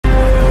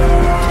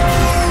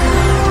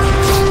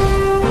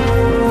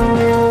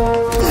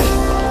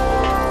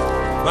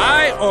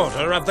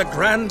member of the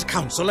Grand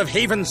Council of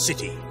Haven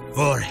City.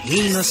 For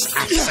heinous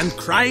acts and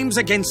crimes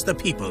against the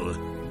people,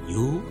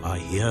 you are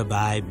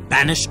hereby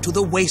banished to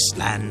the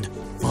wasteland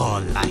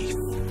for life.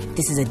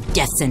 This is a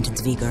death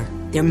sentence, Vigor.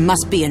 There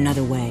must be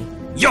another way.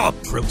 Your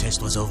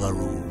protest was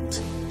overruled.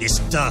 This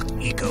dark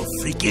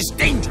eco-freak is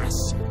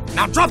dangerous.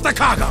 Now drop the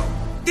cargo!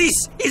 This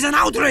is an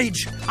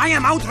outrage! I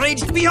am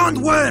outraged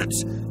beyond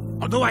words!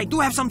 Although I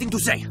do have something to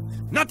say.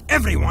 Not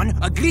everyone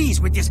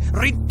agrees with this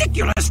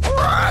ridiculous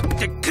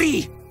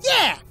decree.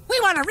 Yeah, we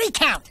want a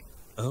recount.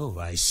 Oh,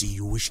 I see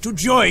you wish to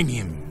join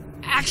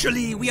him.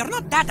 Actually, we are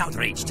not that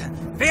outraged.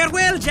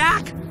 Farewell,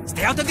 Jak.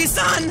 Stay out of the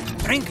sun.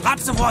 Drink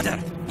lots of water,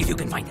 if you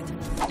can find it.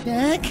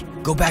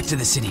 Jak? Go back to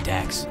the city,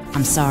 Dax.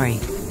 I'm sorry.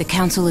 The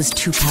council is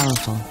too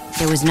powerful.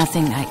 There was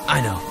nothing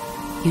I know.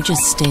 You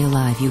just stay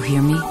alive, you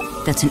hear me?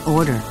 That's an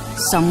order.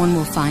 Someone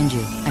will find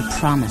you, I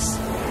promise.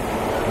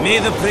 May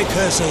the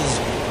precursors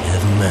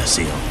have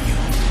mercy on you.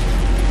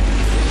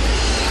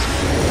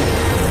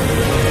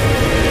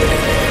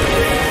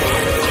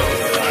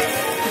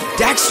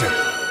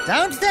 Daxter!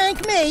 Don't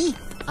thank me.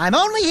 I'm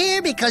only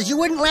here because you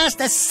wouldn't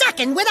last a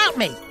second without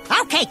me.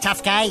 Okay,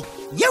 tough guy.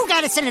 You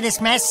got us into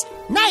this mess.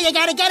 Now you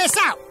gotta get us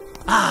out.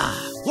 Ah,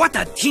 what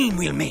a team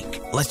we'll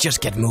make. Let's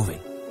just get moving.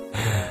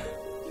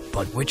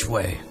 But which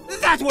way?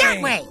 That way!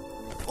 That way.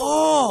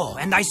 Oh,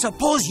 and I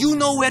suppose you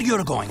know where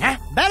you're going, huh?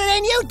 Better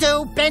than you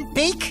do, Bent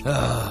Beak.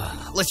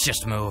 Let's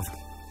just move.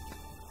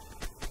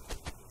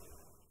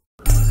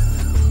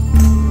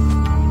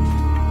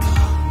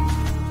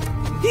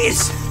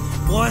 This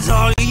was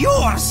all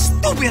your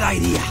stupid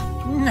idea.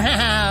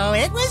 No,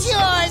 it was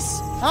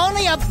yours.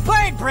 Only a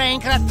bird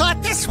brain could have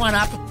thought this one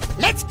up.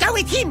 Let's go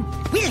with him.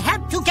 We'll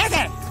help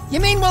together. You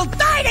mean we'll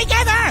die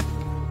together?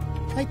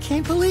 I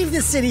can't believe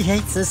the city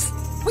hates us.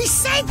 We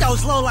saved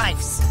those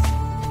lowlifes.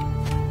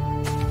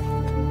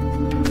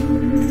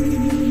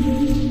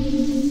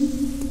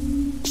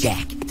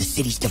 Jak, the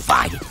city's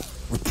divided.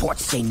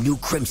 Reports say new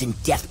Crimson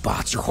Death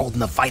bots are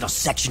holding a vital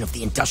section of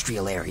the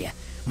industrial area.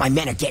 My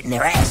men are getting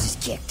their asses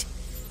kicked.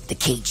 The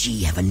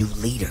KG have a new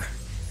leader.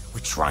 We're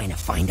trying to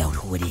find out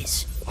who it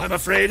is. I'm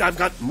afraid I've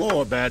got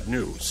more bad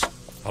news.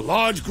 A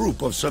large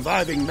group of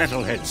surviving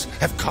metalheads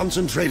have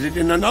concentrated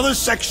in another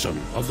section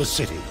of the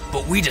city.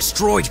 But we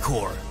destroyed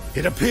Core.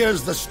 It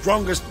appears the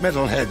strongest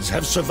metalheads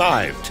have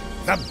survived.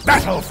 The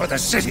battle for the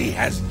city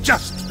has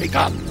just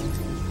begun.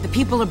 The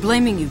people are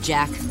blaming you,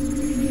 Jak.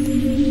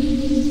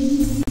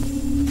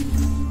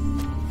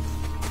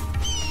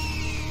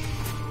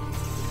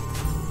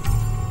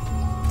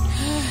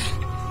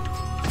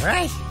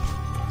 Right.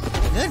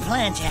 Good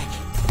plan, Jak.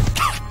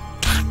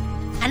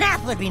 A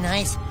nap would be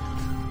nice.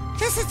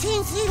 Just a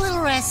teensy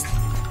little rest.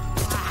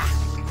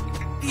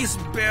 This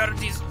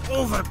bird is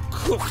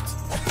overcooked.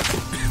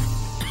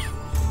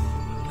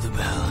 The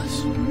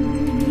bells.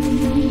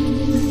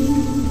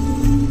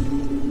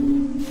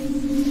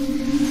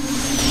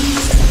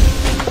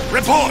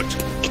 Report!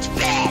 It's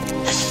bad.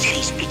 The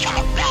city's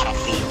become a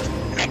battlefield.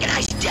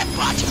 Mechanized death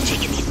bots have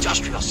taken the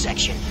industrial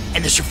section,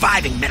 and the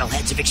surviving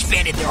metalheads have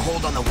expanded their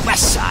hold on the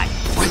west side.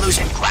 We're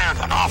losing ground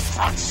on all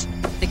fronts.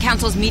 The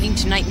council's meeting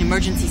tonight in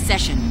emergency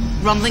session.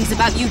 Rumblings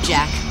about you,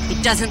 Jak.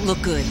 It doesn't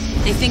look good.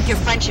 They think your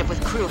friendship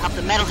with Crew helped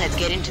the metalheads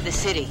get into the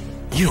city.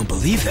 You don't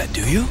believe that,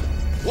 do you?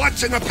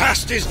 What's in the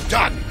past is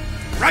done.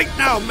 Right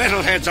now,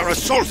 metalheads are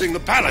assaulting the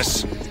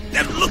palace.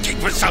 They're looking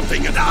for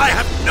something, and I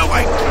have no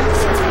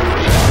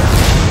idea.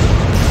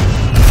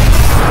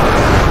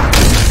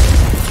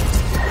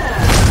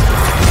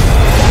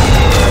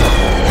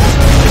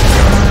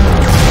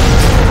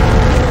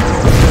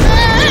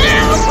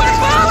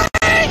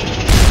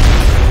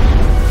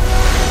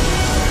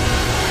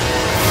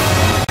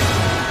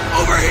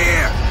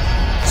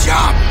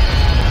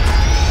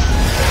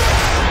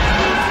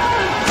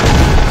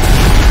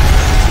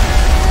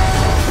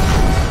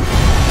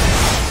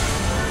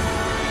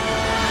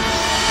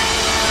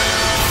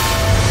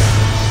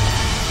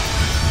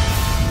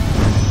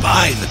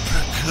 By the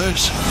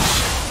precursors.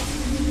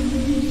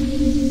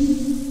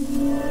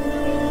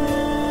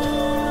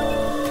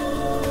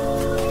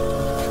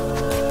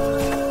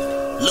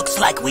 Looks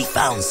like we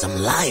found some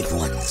live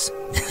ones.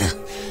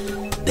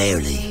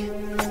 Barely.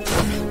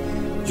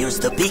 Here's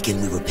the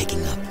beacon we were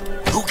picking up.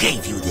 Who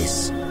gave you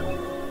this?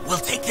 We'll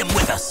take them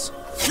with us.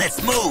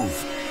 Let's move.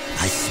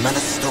 I smell a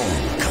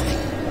storm coming.